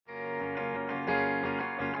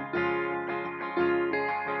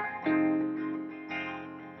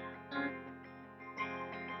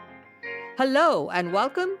Hello, and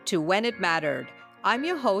welcome to When It Mattered. I'm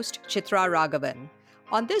your host, Chitra Raghavan.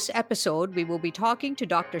 On this episode, we will be talking to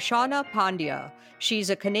Dr. Shauna Pandya. She's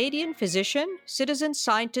a Canadian physician, citizen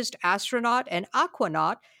scientist, astronaut, and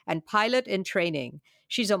aquanaut, and pilot in training.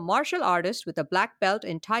 She's a martial artist with a black belt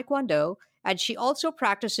in Taekwondo, and she also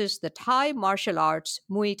practices the Thai martial arts,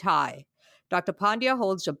 Muay Thai. Dr. Pandya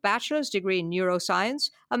holds a bachelor's degree in neuroscience,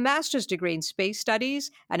 a master's degree in space studies,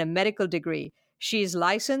 and a medical degree. She is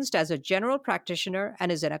licensed as a general practitioner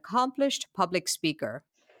and is an accomplished public speaker.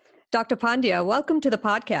 Dr. Pandya, welcome to the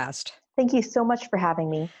podcast. Thank you so much for having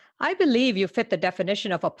me. I believe you fit the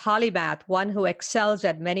definition of a polymath, one who excels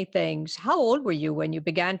at many things. How old were you when you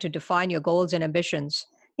began to define your goals and ambitions?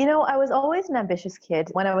 I was always an ambitious kid.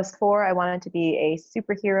 When I was 4, I wanted to be a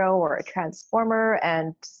superhero or a transformer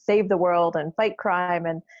and save the world and fight crime.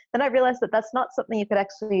 And then I realized that that's not something you could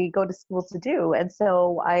actually go to school to do. And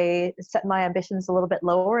so I set my ambitions a little bit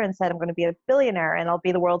lower and said, I'm going to be a billionaire and I'll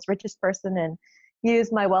be the world's richest person and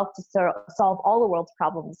use my wealth to solve all the world's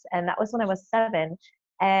problems. And that was when I was 7.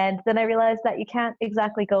 And then I realized that you can't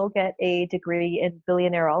exactly go get a degree in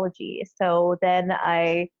billionaireology. So then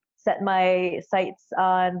I set my sights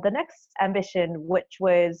on the next ambition, which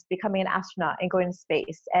was becoming an astronaut and going to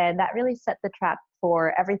space. And that really set the trap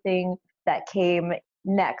for everything that came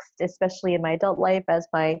next, especially in my adult life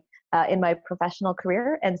in my professional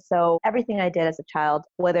career. And so everything I did as a child,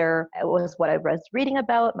 whether it was what I was reading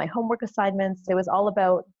about, my homework assignments, it was all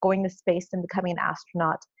about going to space and becoming an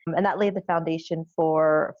astronaut. And that laid the foundation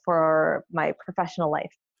for my professional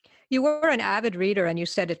life. You were an avid reader and you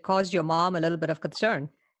said it caused your mom a little bit of concern.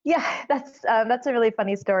 Yeah, that's a really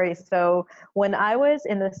funny story. So when I was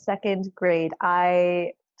in the 2nd grade,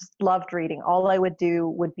 I just loved reading. All I would do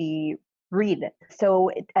would be read. So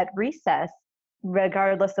at recess,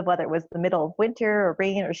 regardless of whether it was the middle of winter or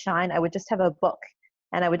rain or shine, I would just have a book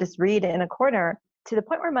and I would just read in a corner, to the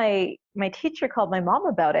point where my teacher called my mom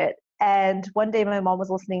about it. And one day my mom was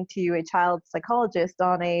listening to a child psychologist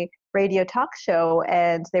on a radio talk show,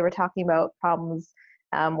 and they were talking about problems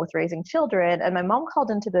with raising children. And my mom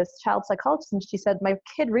called into this child psychologist and she said, my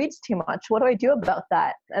kid reads too much. What do I do about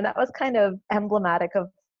that? And that was kind of emblematic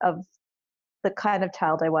of the kind of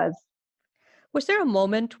child I was. Was there a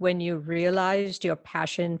moment when you realized your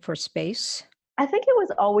passion for space? I think it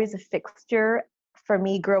was always a fixture for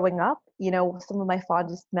me growing up. Some of my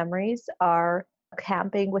fondest memories are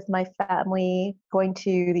camping with my family, going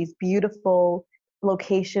to these beautiful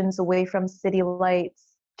locations away from city lights,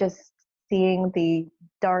 just seeing the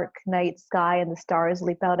dark night sky and the stars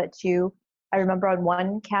leap out at you. I remember on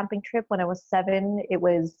one camping trip when I was 7, it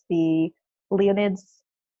was the Leonids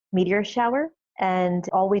meteor shower. And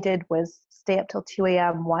all we did was stay up till 2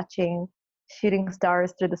 a.m. watching shooting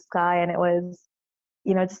stars through the sky. And it was,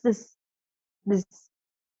 just this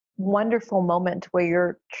wonderful moment where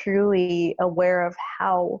you're truly aware of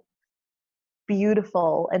how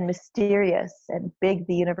beautiful and mysterious and big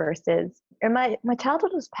the universe is. And my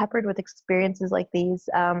childhood was peppered with experiences like these.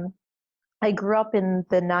 I grew up in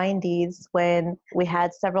the 90s when we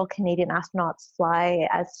had several Canadian astronauts fly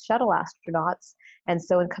as shuttle astronauts. And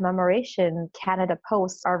so in commemoration, Canada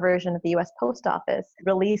Post, our version of the US Post Office,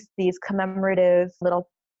 released these commemorative little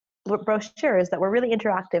brochures that were really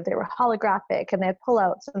interactive. They were holographic and they had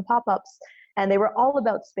pullouts and pop-ups, and they were all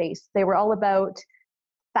about space. They were all about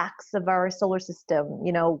facts of our solar system.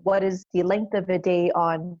 What is the length of a day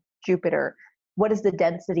on Jupiter? What is the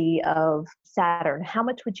density of Saturn? How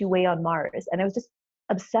much would you weigh on Mars? And I was just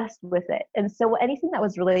obsessed with it. And so anything that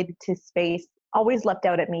was related to space always leapt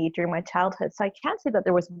out at me during my childhood. So I can't say that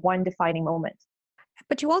there was one defining moment.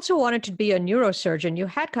 But you also wanted to be a neurosurgeon. You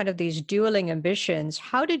had kind of these dueling ambitions.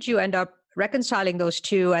 How did you end up reconciling those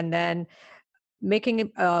two and then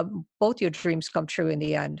making both your dreams come true in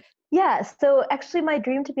the end? Yeah, so actually my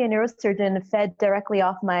dream to be a neurosurgeon fed directly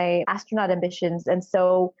off my astronaut ambitions. And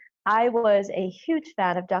so I was a huge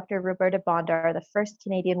fan of Dr. Roberta Bondar, the first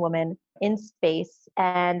Canadian woman in space.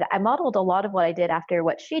 And I modeled a lot of what I did after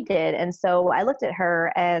what she did. And so I looked at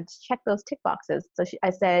her and checked those tick boxes. So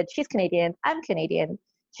I said, she's Canadian, I'm Canadian.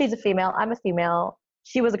 She's a female, I'm a female.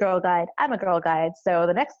 She was a Girl Guide, I'm a Girl Guide. So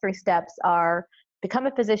the next 3 steps are become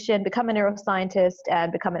a physician, become a neuroscientist,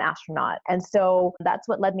 and become an astronaut. And so that's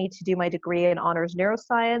what led me to do my degree in honors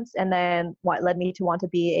neuroscience, and then what led me to want to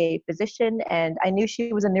be a physician. And I knew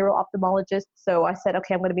she was a neuro-ophthalmologist, so I said,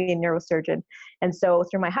 okay, I'm going to be a neurosurgeon. And so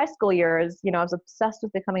through my high school years, I was obsessed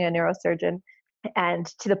with becoming a neurosurgeon, and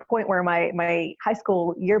to the point where my high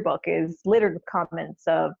school yearbook is littered with comments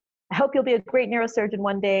of, I hope you'll be a great neurosurgeon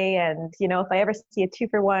one day, and if I ever see a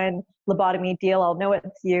 2-for-1 lobotomy deal, I'll know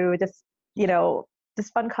it's you.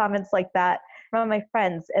 Just fun comments like that. from my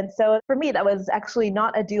friends. And so for me, that was actually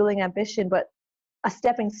not a dueling ambition, but a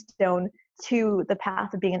stepping stone to the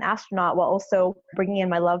path of being an astronaut, while also bringing in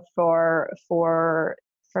my love for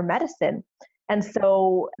medicine. And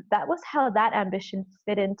so that was how that ambition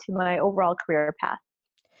fit into my overall career path.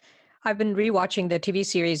 I've been rewatching the TV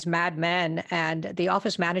series Mad Men, and the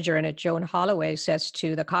office manager in it, Joan Holloway, says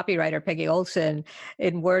to the copywriter, Peggy Olson,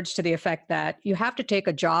 in words to the effect that you have to take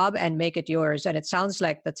a job and make it yours. And it sounds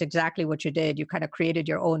like that's exactly what you did. You kind of created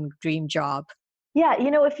your own dream job. Yeah,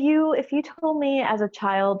 if you told me as a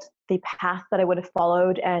child the path that I would have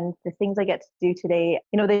followed and the things I get to do today,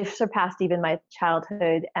 they've surpassed even my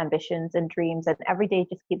childhood ambitions and dreams, and every day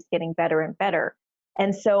just keeps getting better and better.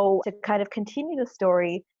 And so to kind of continue the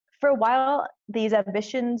story, for a while these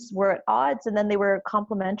ambitions were at odds and then they were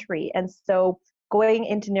complementary. And so going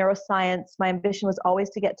into neuroscience, my ambition was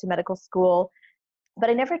always to get to medical school, but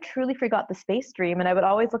I never truly forgot the space dream, and I would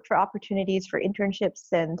always look for opportunities for internships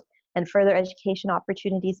and further education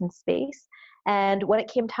opportunities in space. And when it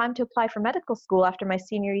came time to apply for medical school after my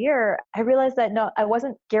senior year, I realized that no, I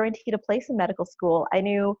wasn't guaranteed a place in medical school. I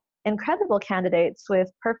knew incredible candidates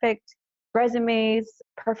with perfect resumes,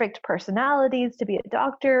 perfect personalities to be a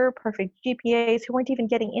doctor, perfect GPAs who weren't even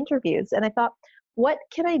getting interviews. And I thought, what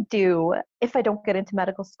can I do if I don't get into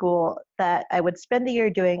medical school that I would spend the year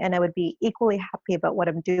doing and I would be equally happy about what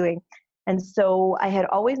I'm doing? And so I had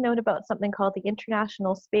always known about something called the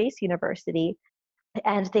International Space University,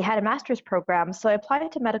 and they had a master's program. So I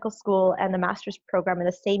applied to medical school and the master's program in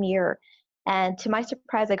the same year. And to my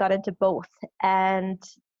surprise, I got into both. And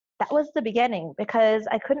that was the beginning, because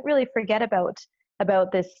I couldn't really forget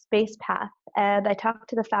about this space path. And I talked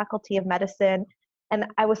to the faculty of medicine, and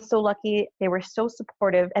I was so lucky. They were so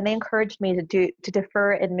supportive, and they encouraged me to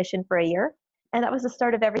defer admission for a year. And that was the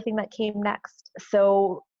start of everything that came next.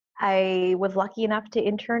 So I was lucky enough to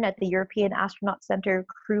intern at the European Astronaut Center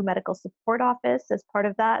Crew Medical Support Office as part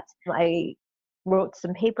of that. I wrote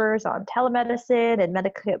some papers on telemedicine and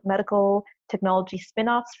medical technology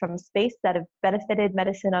spin-offs from space that have benefited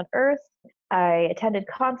medicine on Earth. I attended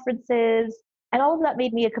conferences, and all of that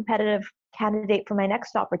made me a competitive candidate for my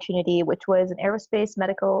next opportunity, which was an aerospace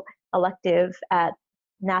medical elective at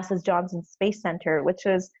NASA's Johnson Space Center, which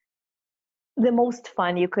was the most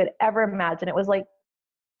fun you could ever imagine. It was like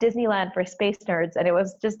Disneyland for space nerds, and it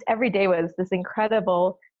was just every day was this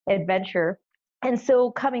incredible adventure. And so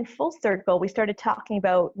coming full circle, we started talking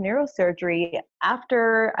about neurosurgery.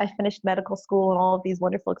 After I finished medical school and all of these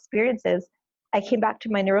wonderful experiences, I came back to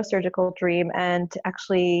my neurosurgical dream and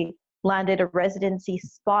actually landed a residency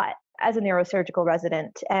spot as a neurosurgical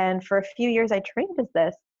resident. And for a few years, I trained as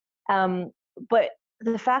this. But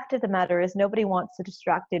the fact of the matter is, nobody wants a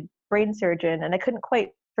distracted brain surgeon, and I couldn't quite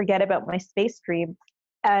forget about my space dream.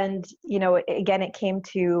 And, again, it came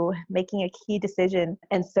to making a key decision.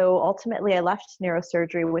 And so ultimately I left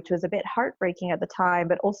neurosurgery, which was a bit heartbreaking at the time,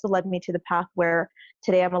 but also led me to the path where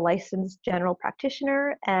today I'm a licensed general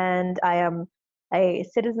practitioner, and I am a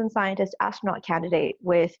citizen scientist astronaut candidate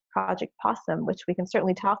with Project Possum, which we can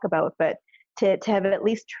certainly talk about. But to have at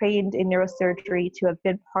least trained in neurosurgery, to have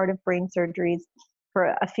been part of brain surgeries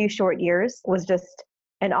for a few short years, was just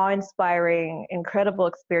an awe-inspiring, incredible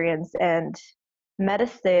experience. And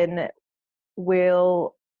medicine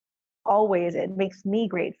will always, it makes me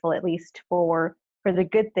grateful, at least for the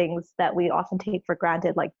good things that we often take for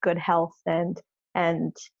granted, like good health and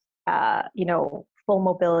full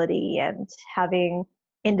mobility and having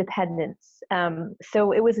independence.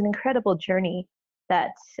 So it was an incredible journey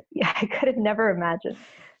that I could have never imagined.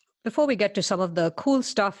 Before we get to some of the cool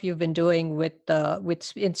stuff you've been doing with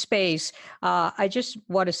in space, I just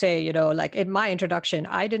want to say, like in my introduction,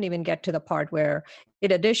 I didn't even get to the part where,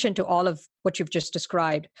 in addition to all of what you've just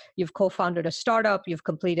described, you've co-founded a startup, you've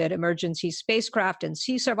completed emergency spacecraft and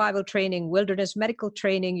sea survival training, wilderness medical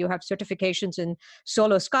training, you have certifications in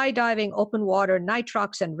solo skydiving, open water,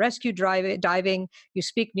 nitrox, and rescue diving. You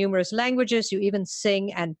speak numerous languages. You even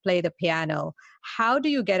sing and play the piano. How do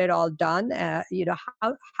you get it all done?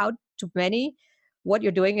 How to many, what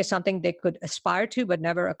you're doing is something they could aspire to but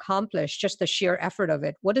never accomplish, just the sheer effort of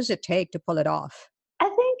it. What does it take to pull it off? I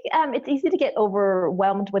think it's easy to get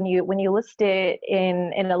overwhelmed when you list it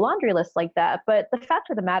in a laundry list like that. But the fact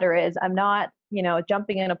of the matter is, I'm not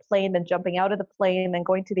jumping in a plane, then jumping out of the plane, then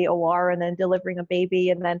going to the OR, and then delivering a baby,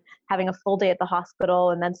 and then having a full day at the hospital,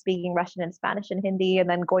 and then speaking Russian and Spanish and Hindi, and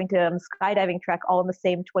then going to a skydiving trek all in the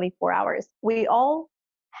same 24 hours. We all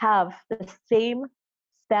have the same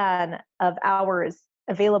span of hours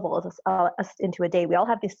available us into a day. We all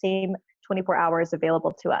have the same 24 hours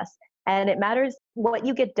available to us. And it matters what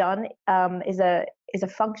you get done is a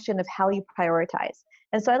function of how you prioritize.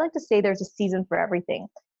 And so I like to say there's a season for everything.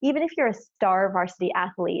 Even if you're a star varsity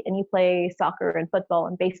athlete and you play soccer and football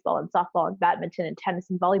and baseball and softball and badminton and tennis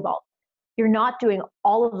and volleyball, you're not doing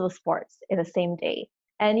all of those sports in the same day.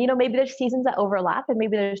 And maybe there's seasons that overlap and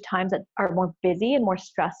maybe there's times that are more busy and more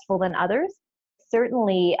stressful than others.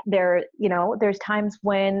 Certainly there's times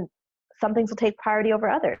when some things will take priority over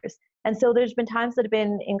others. And so there's been times that have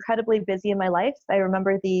been incredibly busy in my life. I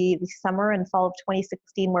remember the summer and fall of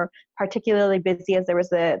 2016 were particularly busy as there was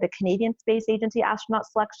the Canadian Space Agency astronaut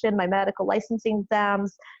selection, my medical licensing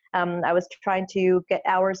exams. I was trying to get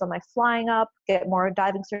hours on my flying up, get more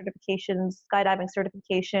diving certifications, skydiving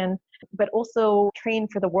certification, but also train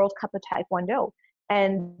for the World Cup of Taekwondo.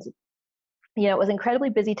 And it was an incredibly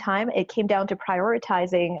busy time. It came down to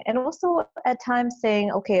prioritizing and also at times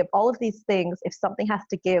saying, okay, of all of these things, if something has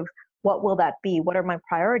to give, what will that be? What are my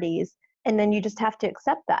priorities? And then you just have to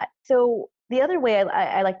accept that. So the other way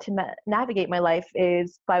I like to navigate my life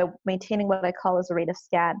is by maintaining what I call as a rate of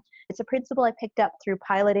scan. It's a principle I picked up through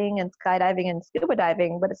piloting and skydiving and scuba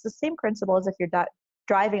diving, but it's the same principle as if you're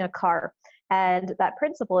driving a car. And that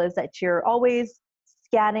principle is that you're always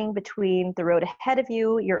scanning between the road ahead of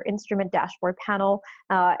you, your instrument dashboard panel,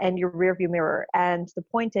 and your rearview mirror. And the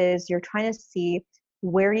point is you're trying to see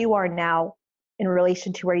where you are now in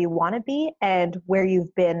relation to where you want to be and where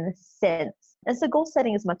you've been since. And so goal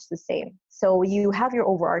setting is much the same. So you have your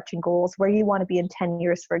overarching goals, where you want to be in 10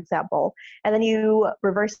 years, for example, and then you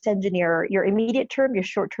reverse engineer your immediate term, your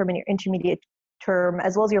short term, and your intermediate term,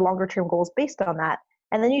 as well as your longer term goals based on that.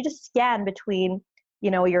 And then you just scan between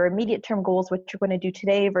your immediate term goals, what you're going to do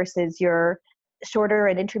today versus your shorter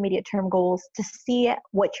and intermediate term goals to see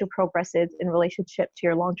what your progress is in relationship to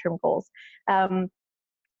your long-term goals.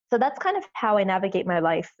 So that's kind of how I navigate my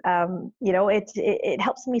life. It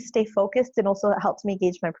helps me stay focused and also it helps me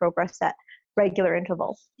gauge my progress at regular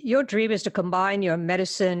intervals. Your dream is to combine your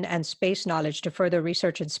medicine and space knowledge to further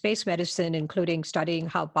research in space medicine, including studying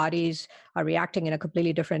how bodies are reacting in a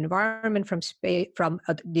completely different environment from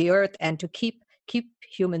the Earth, and to keep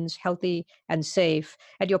humans healthy and safe.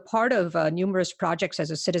 And you're part of numerous projects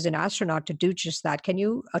as a citizen astronaut to do just that. Can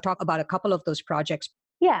you talk about a couple of those projects?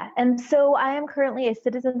 Yeah, and so I am currently a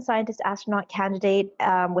citizen scientist astronaut candidate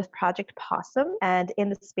with Project Possum. And in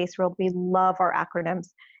the space world, we love our acronyms.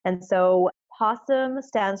 And so POSSUM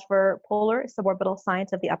stands for Polar Suborbital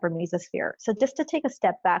Science of the Upper Mesosphere. So just to take a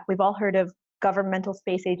step back, we've all heard of governmental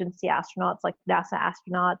space agency astronauts like NASA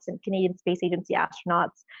astronauts and Canadian Space Agency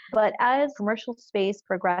astronauts. But as commercial space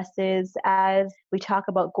progresses, as we talk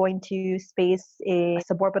about going to space in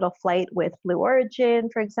suborbital flight with Blue Origin,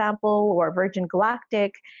 for example, or Virgin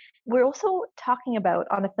Galactic, we're also talking about,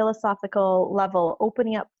 on a philosophical level,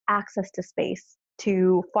 opening up access to space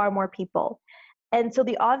to far more people. And so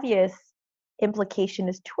the obvious implication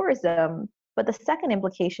is tourism, but the second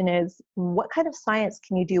implication is what kind of science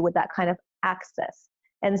can you do with that kind of access?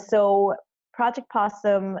 And so Project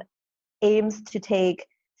Possum aims to take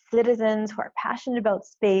citizens who are passionate about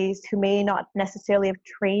space, who may not necessarily have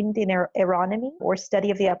trained in aeronomy or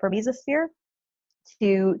study of the upper mesosphere,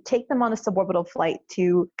 to take them on a suborbital flight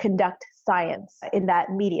to conduct science in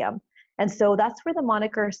that medium. And so that's where the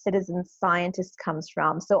moniker citizen scientist comes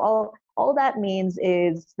from. So all that means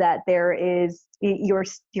is that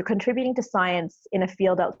you're contributing to science in a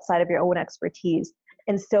field outside of your own expertise.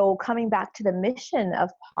 And so coming back to the mission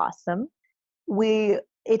of Possum,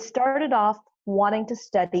 it started off wanting to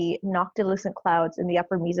study noctilucent clouds in the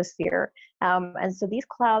upper mesosphere. And so these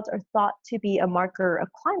clouds are thought to be a marker of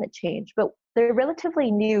climate change, but they're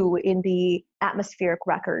relatively new in the atmospheric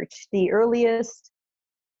record. The earliest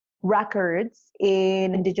records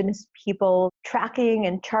in Indigenous people tracking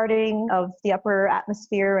and charting of the upper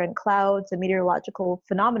atmosphere and clouds and meteorological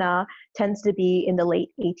phenomena tends to be in the late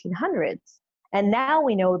 1800s. And now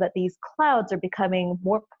we know that these clouds are becoming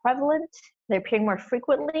more prevalent, they're appearing more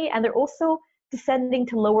frequently, and they're also descending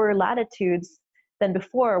to lower latitudes than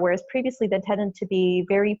before, whereas previously they tended to be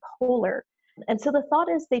very polar. And so the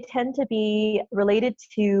thought is they tend to be related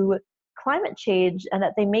to climate change and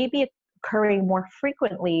that they may be occurring more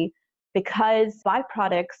frequently because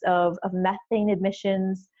byproducts of methane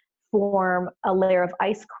emissions form a layer of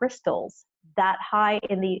ice crystals that high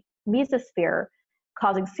in the mesosphere,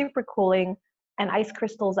 causing supercooling and ice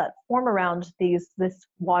crystals that form around this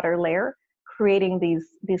water layer, creating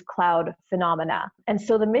these cloud phenomena. And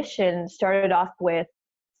so the mission started off with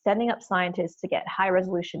sending up scientists to get high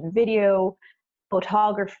resolution video,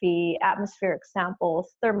 photography, atmospheric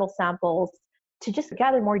samples, thermal samples, to just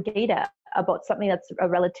gather more data about something that's a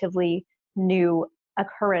relatively new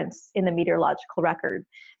occurrence in the meteorological record.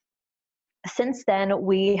 Since then,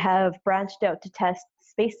 we have branched out to test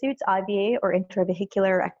spacesuits, IVA or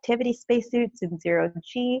intravehicular activity spacesuits in zero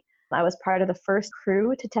G. I was part of the first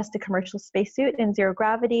crew to test a commercial spacesuit in zero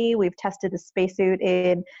gravity. We've tested the spacesuit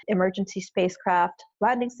in emergency spacecraft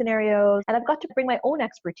landing scenarios, and I've got to bring my own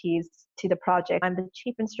expertise to the project. I'm the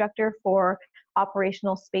chief instructor for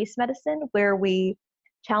operational space medicine, where we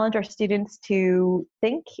challenge our students to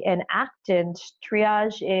think and act and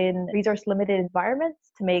triage in resource limited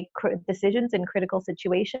environments to make decisions in critical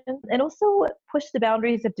situations, and also push the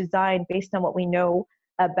boundaries of design based on what we know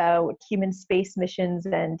about human space missions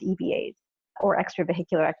and EVAs or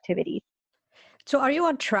extravehicular activity. So, are you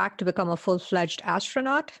on track to become a full-fledged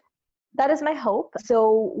astronaut? That is my hope.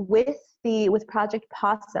 So with Project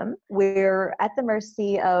Possum, we're at the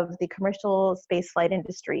mercy of the commercial spaceflight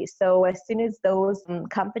industry. So as soon as those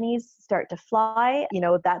companies start to fly,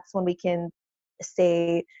 that's when we can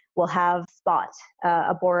say we'll have spot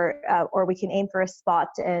aboard, or we can aim for a spot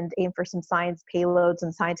and aim for some science payloads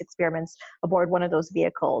and science experiments aboard one of those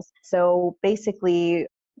vehicles. So basically,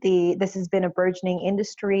 this has been a burgeoning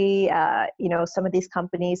industry. Some of these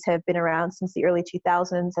companies have been around since the early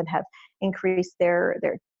 2000s and have increased their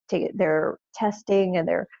testing and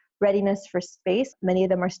their readiness for space. Many of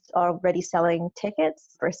them are already selling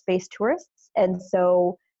tickets for space tourists. And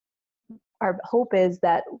so our hope is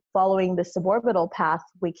that following the suborbital path,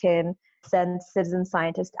 we can send citizen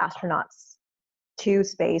scientist astronauts to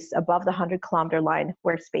space above the 100-kilometer line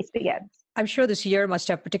where space begins. I'm sure this year must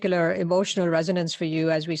have particular emotional resonance for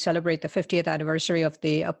you as we celebrate the 50th anniversary of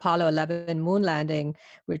the Apollo 11 moon landing,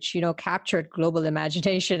 which, captured global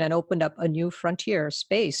imagination and opened up a new frontier,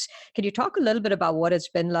 space. Can you talk a little bit about what it's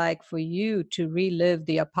been like for you to relive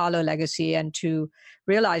the Apollo legacy and to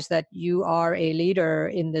realize that you are a leader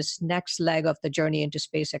in this next leg of the journey into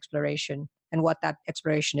space exploration and what that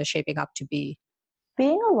exploration is shaping up to be?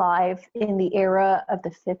 Being alive in the era of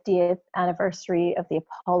the 50th anniversary of the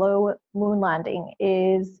Apollo moon landing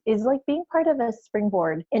is like being part of a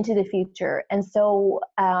springboard into the future. And so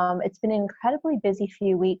it's been an incredibly busy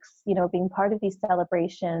few weeks, being part of these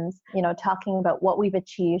celebrations, talking about what we've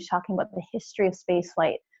achieved, talking about the history of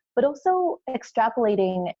spaceflight, but also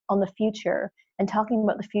extrapolating on the future and talking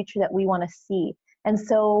about the future that we want to see. And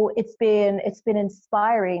so it's been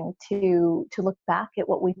inspiring to look back at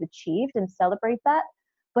what we've achieved and celebrate that.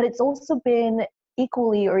 But it's also been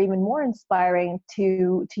equally or even more inspiring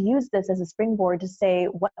to use this as a springboard to say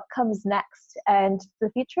what comes next. And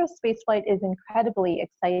the future of spaceflight is incredibly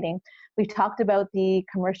exciting. We've talked about the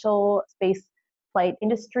commercial space flight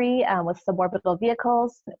industry with suborbital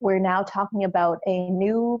vehicles. We're now talking about a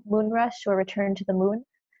new moon rush or return to the moon.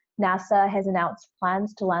 NASA has announced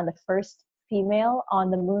plans to land the first female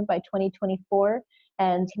on the moon by 2024,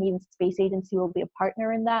 and Canadian Space Agency will be a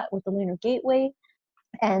partner in that with the Lunar Gateway.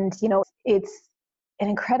 And it's an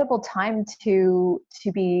incredible time to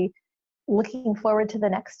be looking forward to the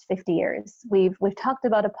next 50 years. We've talked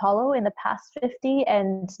about Apollo in the past 50,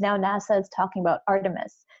 and now NASA is talking about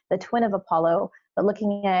Artemis, the twin of Apollo, but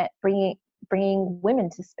looking at bringing women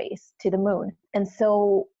to space, to the moon. And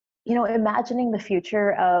so, imagining the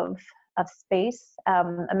future of space,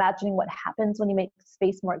 imagining what happens when you make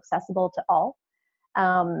space more accessible to all,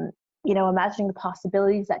 imagining the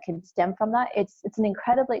possibilities that can stem from that. It's an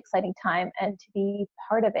incredibly exciting time, and to be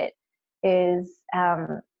part of it is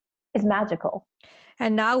magical.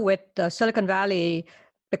 And now with Silicon Valley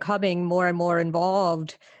becoming more and more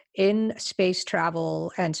involved in space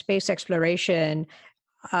travel and space exploration,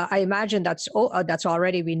 I imagine that's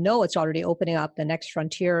already, we know it's already opening up the next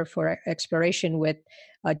frontier for exploration with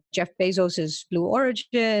Jeff Bezos's Blue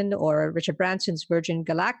Origin or Richard Branson's Virgin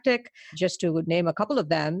Galactic, just to name a couple of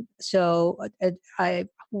them. So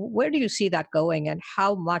where do you see that going, and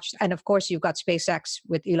how much? And of course, you've got SpaceX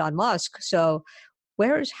with Elon Musk. So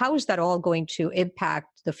how is that all going to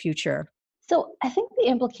impact the future? So I think the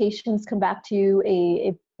implications come back to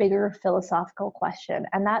a bigger philosophical question,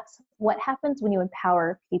 and that's what happens when you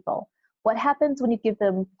empower people? What happens when you give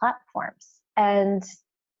them platforms? And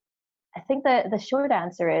I think that the short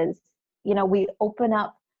answer is, we open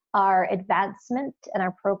up our advancement and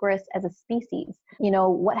our progress as a species.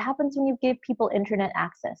 What happens when you give people internet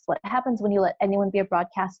access? What happens when you let anyone be a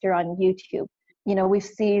broadcaster on YouTube? We've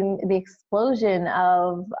seen the explosion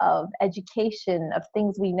of education, of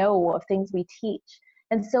things we know, of things we teach.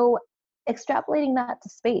 And so extrapolating that to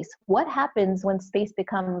space, what happens when space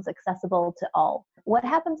becomes accessible to all? What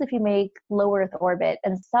happens if you make low Earth orbit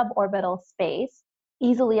and suborbital space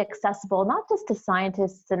easily accessible, not just to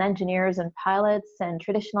scientists and engineers and pilots and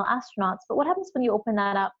traditional astronauts, but what happens when you open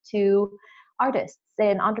that up to artists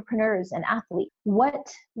and entrepreneurs and athletes? What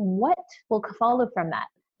will follow from that?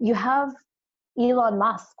 You have Elon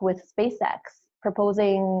Musk with SpaceX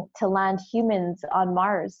proposing to land humans on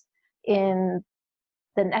Mars in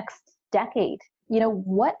the next decade.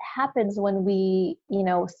 What happens when we,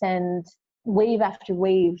 send wave after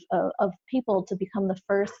wave of people to become the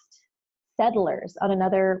first settlers on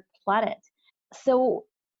another planet? So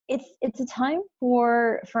it's a time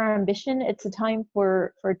for ambition. It's a time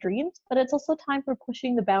for dreams, but it's also time for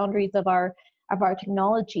pushing the boundaries of our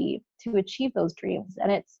technology to achieve those dreams.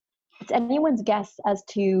 And it's anyone's guess as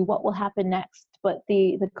to what will happen next. But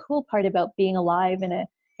the cool part about being alive in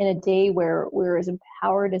a day where we're as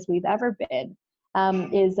empowered as we've ever been,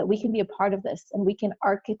 is that we can be a part of this and we can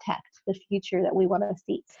architect the future that we want to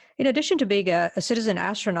see. In addition to being a citizen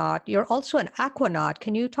astronaut, you're also an aquanaut.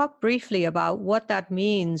 Can you talk briefly about what that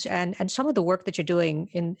means and some of the work that you're doing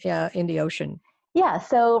in the ocean? Yeah,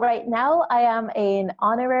 so right now I am an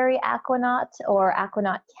honorary aquanaut or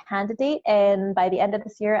aquanaut candidate, and by the end of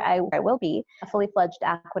this year, I will be a fully fledged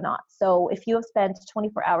aquanaut. So if you have spent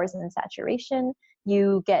 24 hours in saturation,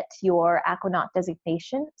 you get your aquanaut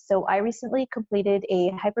designation. So I recently completed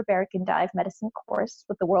a hyperbaric and dive medicine course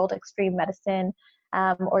with the World Extreme Medicine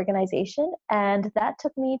organization, and that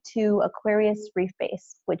took me to Aquarius Reef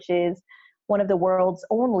Base, which is one of the world's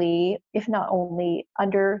only, if not only,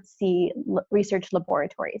 undersea research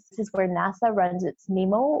laboratories. This is where NASA runs its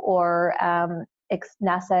NEMO, or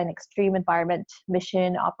NASA and Extreme Environment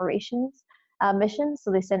Mission Operations missions.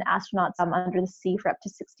 So they send astronauts under the sea for up to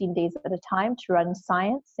 16 days at a time to run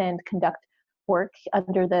science and conduct work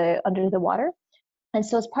under the water. And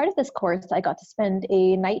so as part of this course, I got to spend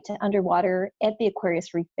a night underwater at the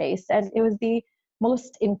Aquarius Reef Base, and it was the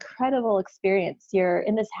most incredible experience. You're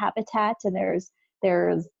in this habitat, and there's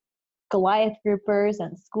Goliath groupers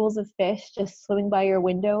and schools of fish just swimming by your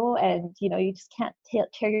window, and you just can't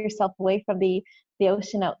tear yourself away from the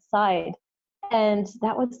ocean outside. And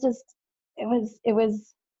that was just it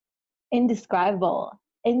was indescribable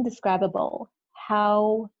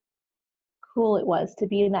how cool it was to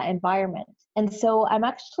be in that environment. And so I'm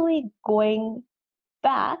actually going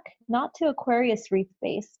back, not to Aquarius Reef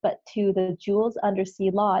Base, but to the Jules Undersea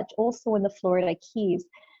Lodge, also in the Florida Keys,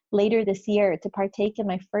 later this year to partake in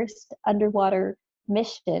my first underwater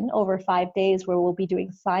mission over 5 days, where we'll be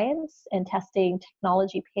doing science and testing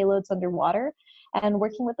technology payloads underwater and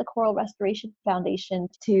working with the Coral Restoration Foundation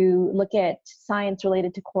to look at science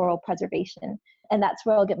related to coral preservation. And that's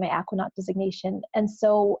where I'll get my aquanaut designation. And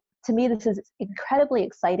so to me, this is incredibly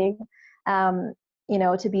exciting.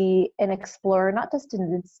 To be an explorer, not just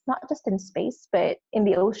in space, but in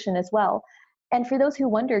the ocean as well. And for those who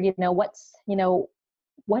wonder,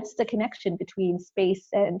 what's the connection between space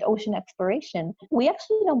and ocean exploration? We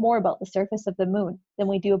actually know more about the surface of the moon than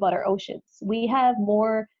we do about our oceans. We have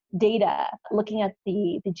more data looking at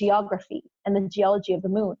the geography and the geology of the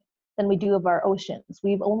moon than we do of our oceans.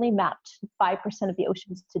 We've only mapped 5% of the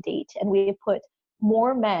oceans to date, and we have put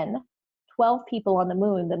more men, 12 people on the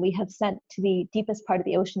moon, than we have sent to the deepest part of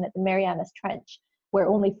the ocean at the Marianas Trench, where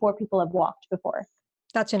only 4 people have walked before.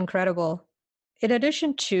 That's incredible. In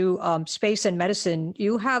addition to space and medicine,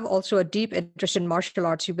 you have also a deep interest in martial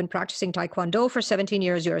arts. You've been practicing Taekwondo for 17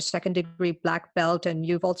 years. You're a second-degree black belt, and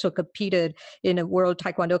you've also competed in a world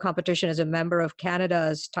Taekwondo competition as a member of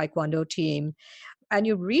Canada's Taekwondo team. And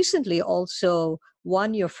you recently also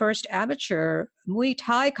won your first amateur Muay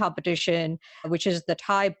Thai competition, which is the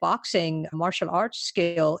Thai boxing martial arts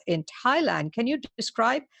skill in Thailand. Can you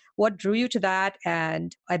describe what drew you to that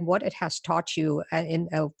and what it has taught you in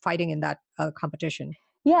fighting in that competition?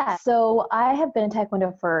 Yeah, so I have been in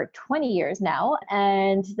Taekwondo for 20 years now,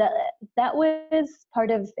 and that was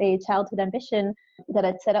part of a childhood ambition that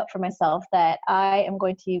I'd set out for myself, that I am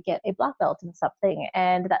going to get a black belt in something,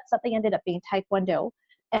 and that something ended up being Taekwondo.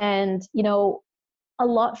 And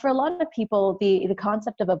for a lot of people, the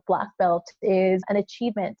concept of a black belt is an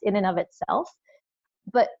achievement in and of itself.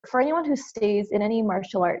 But for anyone who stays in any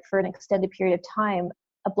martial art for an extended period of time,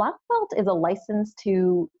 a black belt is a license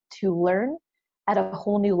to learn at a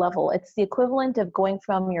whole new level. It's the equivalent of going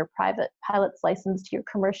from your private pilot's license to your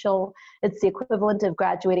commercial. It's the equivalent of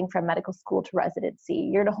graduating from medical school to residency.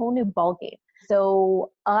 You're in a whole new ballgame. So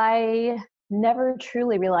I never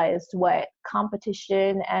truly realized what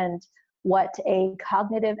competition and what a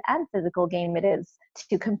cognitive and physical game it is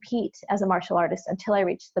to compete as a martial artist until I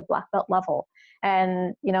reached the black belt level.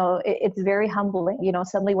 And, it's very humbling,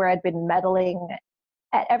 suddenly where I'd been medaling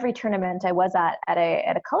at every tournament I was at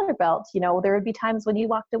a color belt, there would be times when you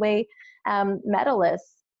walked away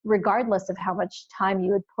medalists, regardless of how much time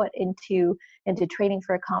you had put into training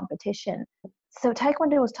for a competition. So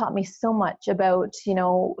Taekwondo has taught me so much about,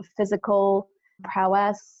 physical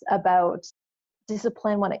prowess, about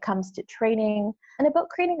discipline when it comes to training, and about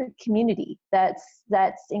creating a community that's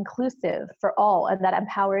inclusive for all and that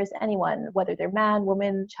empowers anyone, whether they're man,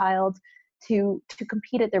 woman, child, to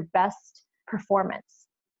compete at their best performance.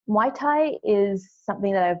 Muay Thai is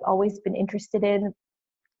something that I've always been interested in,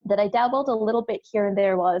 that I dabbled a little bit here and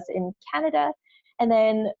there while I was in Canada, and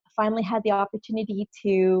then finally had the opportunity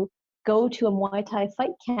to go to a Muay Thai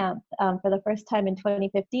fight camp for the first time in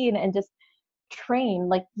 2015 and just train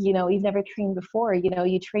like, you've never trained before.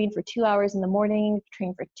 You train for 2 hours in the morning,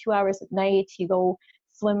 train for 2 hours at night, you go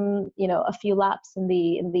swim, a few laps in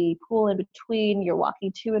the pool in between, you're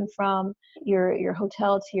walking to and from your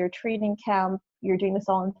hotel to your training camp. You're doing this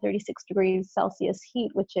all in 36 degrees Celsius heat,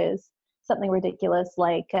 which is something ridiculous,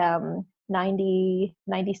 like 90,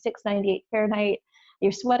 96, 98 Fahrenheit.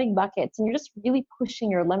 You're sweating buckets and you're just really pushing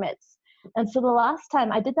your limits. And so the last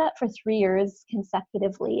time I did that for 3 years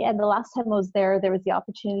consecutively, and the last time I was there was the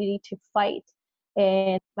opportunity to fight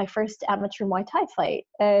in my first amateur Muay Thai fight.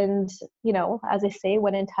 And, as I say,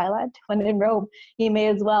 when in Thailand, when in Rome, you may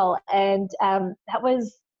as well. And that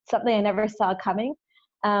was something I never saw coming.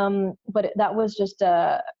 But that was just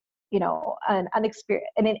an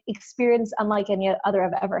experience unlike any other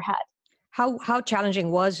I've ever had. How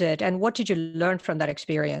challenging was it, and what did you learn from that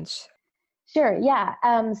experience? Sure, yeah.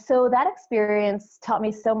 So that experience taught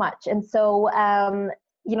me so much. And so,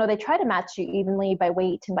 they try to match you evenly by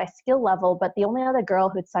weight and by skill level, but the only other girl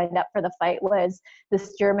who'd signed up for the fight was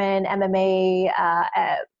this German MMA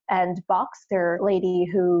and boxer lady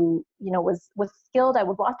who, was skilled. I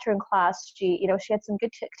would watch her in class. She had some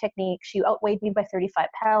good technique. She outweighed me by 35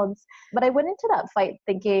 pounds. But I went into that fight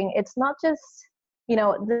thinking it's not just,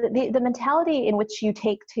 the mentality in which you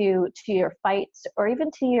take to your fights or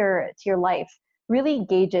even to your life really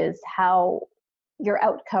gauges how your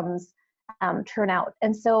outcomes turn out.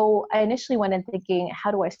 And so I initially went in thinking,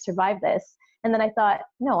 how do I survive this? And then I thought,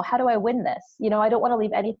 no, how do I win this? I don't want to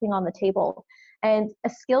leave anything on the table. And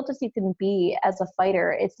as skilled as you can be as a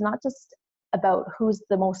fighter, it's not just about who's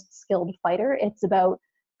the most skilled fighter. It's about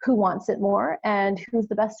who wants it more and who's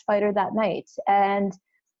the best fighter that night. And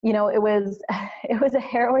it was a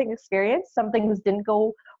harrowing experience. Some things didn't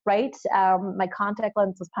go right. My contact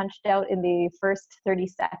lens was punched out in the first 30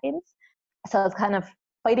 seconds. So I was kind of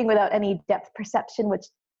fighting without any depth perception, which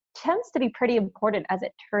tends to be pretty important as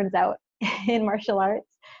it turns out in martial arts.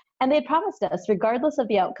 And they had promised us, regardless of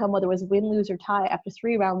the outcome, whether it was win, lose, or tie, after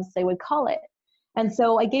 3 rounds, they would call it. And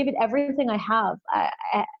so I gave it everything I have.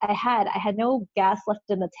 I had no gas left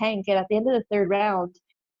in the tank. And at the end of the 3rd round,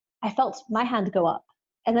 I felt my hand go up.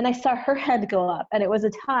 And then I saw her hand go up, and it was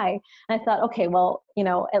a tie. And I thought, okay, well,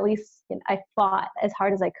 at least I fought as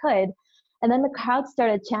hard as I could. And then the crowd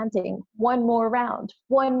started chanting, one more round.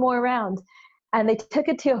 And they took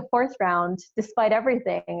it to a 4th round despite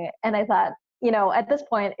everything. And I thought, at this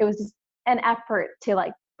point, it was just an effort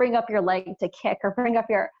to bring up your leg to kick or bring up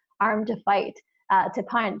your arm to fight, to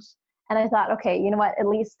punch. And I thought, okay, you know what, at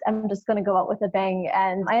least I'm just going to go out with a bang.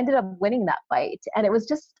 And I ended up winning that fight. And it was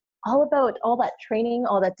just all about all that training,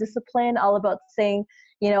 all that discipline, all about saying,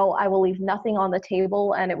 I will leave nothing on the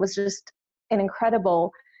table. And it was just an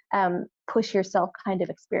incredible push yourself kind of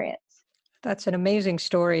experience. That's an amazing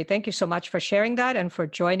story. Thank you so much for sharing that and for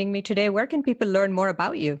joining me today. Where can people learn more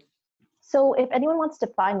about you? So if anyone wants to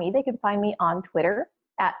find me, they can find me on Twitter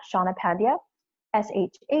at Shawna Pandya,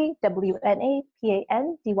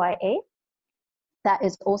 SHAWNAPANDYA. That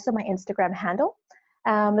is also my Instagram handle.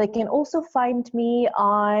 They can also find me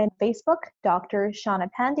on Facebook, Dr. Shawna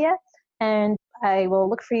Pandya, and I will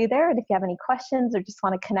look for you there. And if you have any questions or just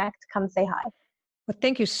want to connect, come say hi. Well,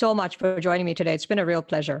 thank you so much for joining me today. It's been a real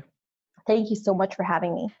pleasure. Thank you so much for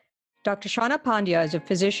having me. Dr. Shawna Pandya is a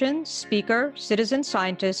physician, speaker, citizen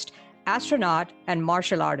scientist, astronaut, and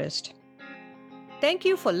martial artist. Thank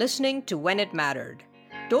you for listening to When It Mattered.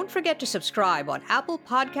 Don't forget to subscribe on Apple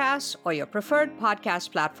Podcasts or your preferred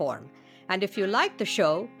podcast platform. And if you like the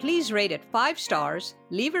show, please rate it 5 stars,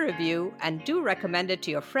 leave a review, and do recommend it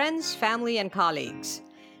to your friends, family, and colleagues.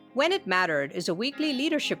 When It Mattered is a weekly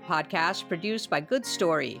leadership podcast produced by Good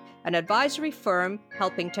Story, an advisory firm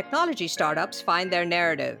helping technology startups find their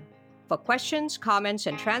narrative. For questions, comments,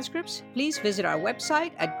 and transcripts, please visit our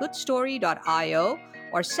website at goodstory.io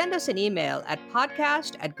or send us an email at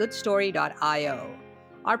podcast@goodstory.io.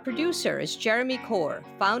 Our producer is Jeremy Kaur,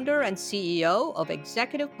 founder and CEO of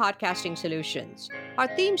Executive Podcasting Solutions. Our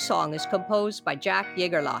theme song is composed by Jack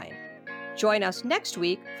Yeagerline. Join us next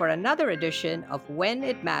week for another edition of When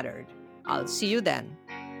It Mattered. I'll see you then.